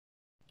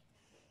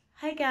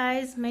Hi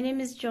guys, my name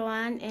is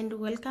Joanne and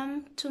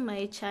welcome to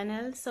my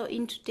channel. So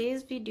in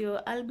today's video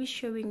I'll be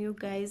showing you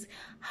guys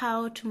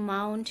how to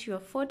mount your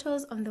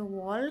photos on the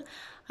wall.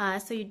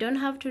 So you don't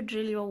have to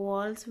drill your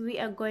walls. We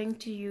are going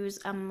to use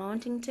a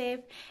mounting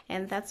tape,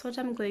 and that's what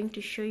I'm going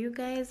to show you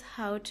guys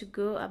how to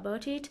go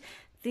about it.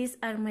 These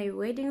are my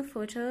wedding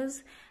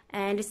photos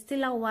and it's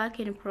still a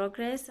work in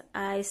progress.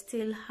 I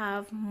still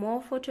have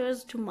more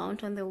photos to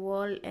mount on the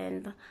wall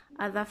and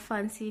other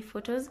fancy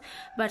photos,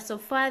 but so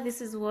far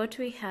this is what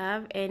we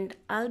have, and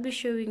I'll be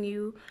showing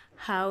you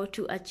how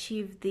to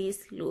achieve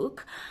this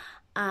look.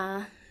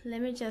 Let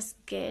me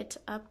just get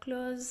up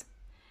close.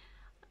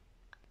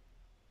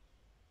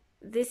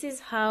 This is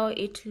how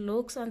it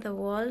looks on the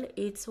wall.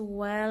 It's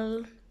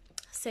well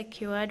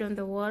secured on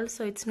the wall,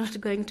 so it's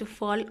not going to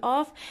fall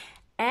off.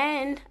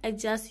 And I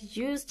just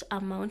used a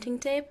mounting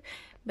tape.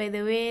 By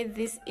the way,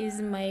 this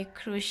is my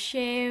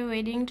crochet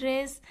wedding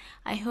dress.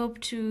 I hope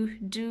to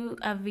do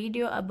a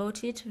video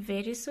about it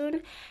very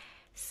soon.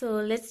 So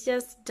let's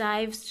just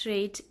dive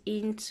straight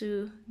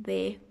into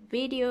the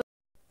video.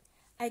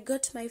 I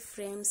got my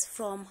frames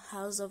from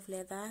House of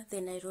Leather,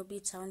 the Nairobi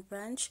town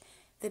branch.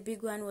 The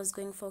big one was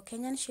going for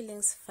Kenyan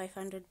shillings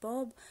 500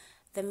 bob.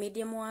 The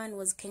medium one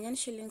was Kenyan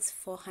shillings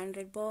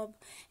 400 bob,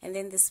 and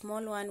then the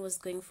small one was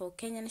going for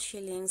Kenyan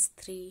shillings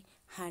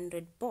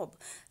 300 bob.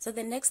 So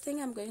the next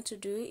thing I'm going to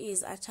do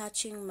is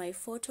attaching my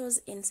photos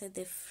inside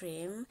the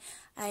frame.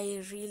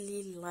 I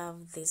really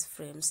love these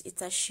frames.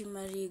 It's a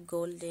shimmery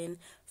golden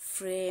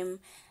frame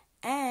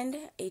and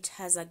it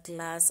has a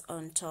glass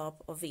on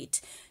top of it.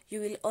 You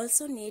will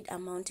also need a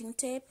mounting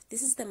tape.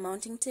 This is the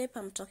mounting tape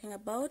I'm talking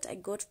about. I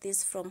got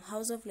this from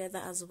House of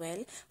Leather as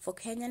well for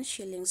Kenyan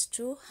shillings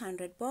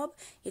 200 bob.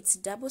 It's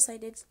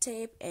double-sided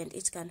tape and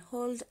it can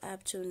hold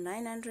up to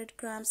 900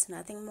 grams,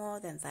 nothing more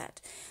than that.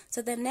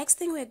 So the next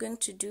thing we're going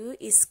to do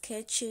is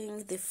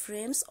sketching the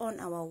frames on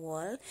our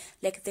wall,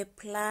 like the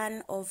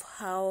plan of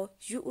how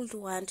you would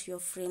want your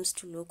frames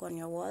to look on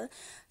your wall.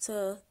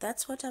 So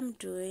that's what I'm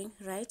doing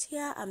right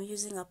here. I'm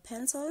using a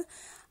pencil,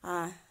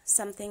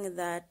 something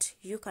that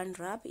you can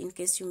rub in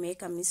case you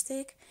make a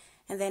mistake,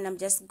 and then I'm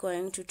just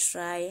going to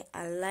try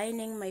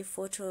aligning my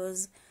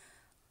photos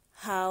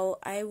how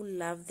I would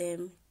love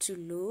them to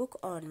look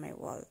on my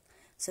wall.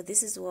 So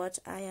this is what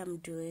I am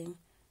doing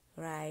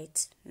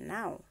right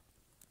now.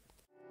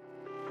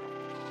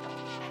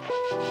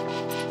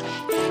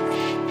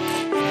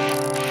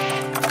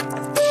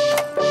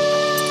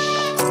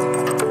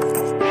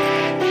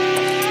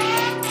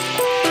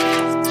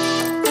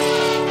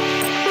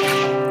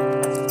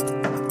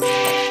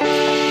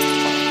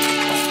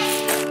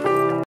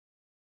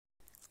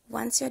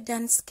 Once you're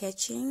done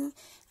sketching,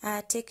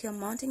 take your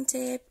mounting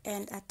tape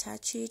and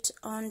attach it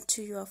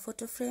onto your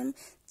photo frame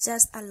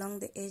just along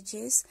the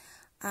edges.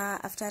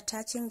 After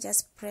attaching,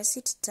 just press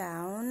it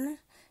down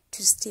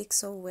to stick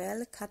so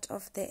well. Cut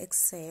off the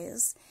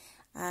excess.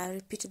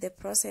 Repeat the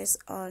process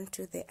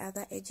onto the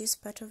other edges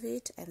part of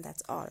it, and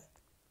that's all.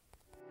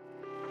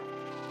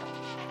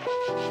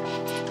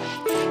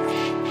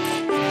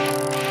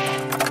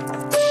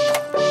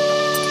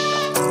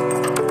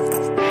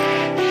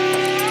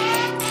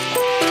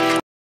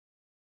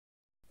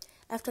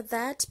 After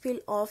that, peel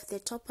off the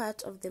top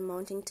part of the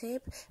mounting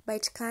tape,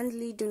 but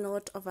kindly do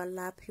not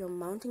overlap your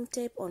mounting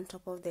tape on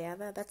top of the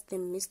other. That's the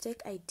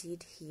mistake I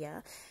did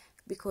here,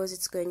 because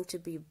it's going to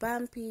be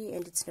bumpy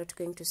and it's not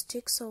going to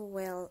stick so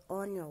well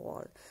on your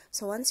wall.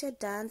 So once you're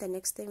done, the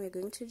next thing we're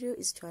going to do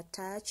is to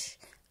attach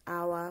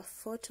our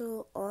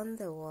photo on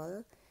the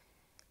wall.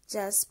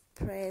 Just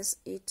press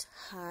it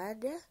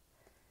hard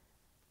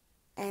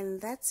and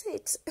that's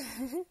it.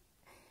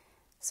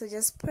 So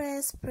just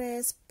press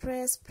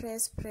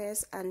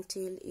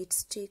until it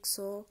sticks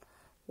so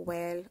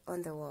well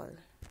on the wall.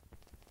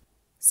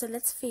 So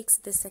let's fix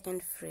the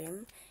second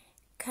frame.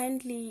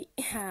 Kindly,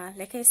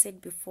 like I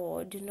said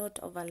before, do not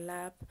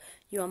overlap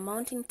your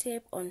mounting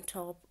tape on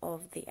top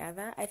of the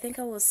other. I think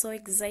I was so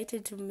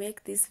excited to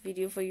make this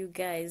video for you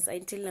guys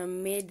until I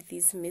made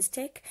this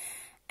mistake,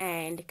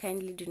 and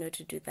kindly do not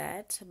do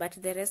that. But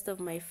the rest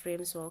of my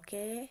frames were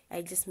okay.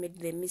 I just made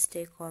the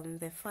mistake on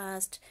the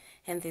first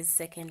and the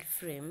second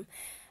frame.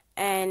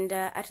 And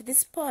at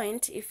this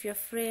point, if your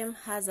frame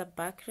has a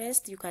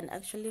backrest, you can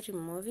actually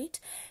remove it,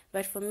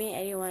 but for me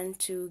I want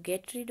to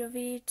get rid of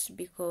it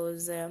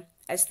because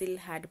I still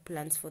had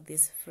plans for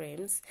these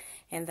frames,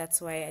 and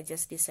that's why I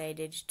just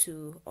decided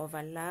to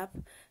overlap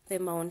the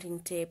mounting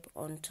tape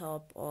on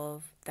top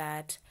of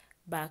that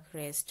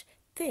backrest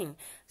thing.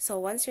 So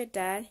once you're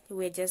done,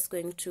 we're just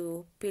going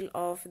to peel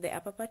off the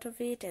upper part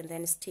of it and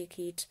then stick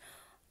it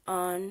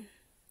on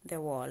the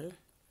wall.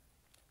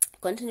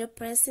 Continue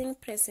pressing.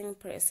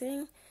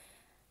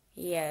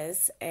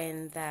 Yes,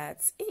 and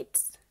that's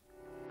it.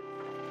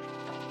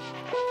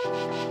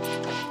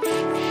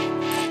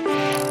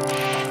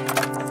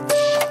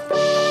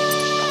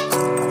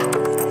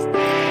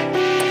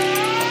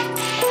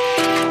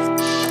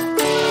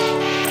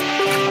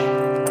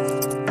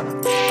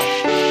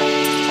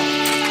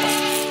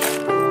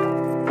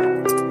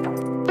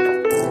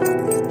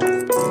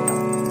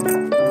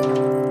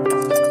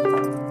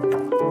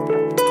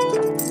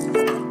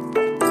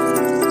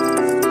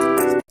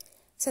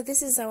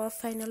 this is our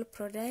final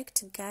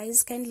product.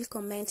 Guys, kindly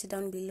comment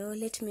down below,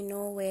 let me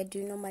know where do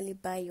you normally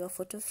buy your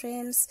photo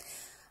frames,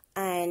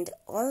 and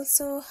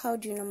also how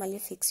do you normally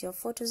fix your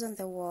photos on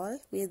the wall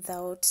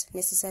without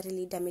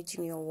necessarily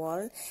damaging your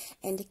wall.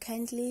 And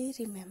kindly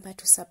remember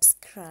to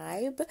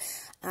subscribe.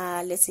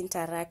 Let's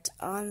interact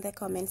on the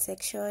comment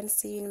section.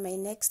 See you in my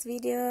next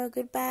video.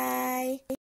 Goodbye.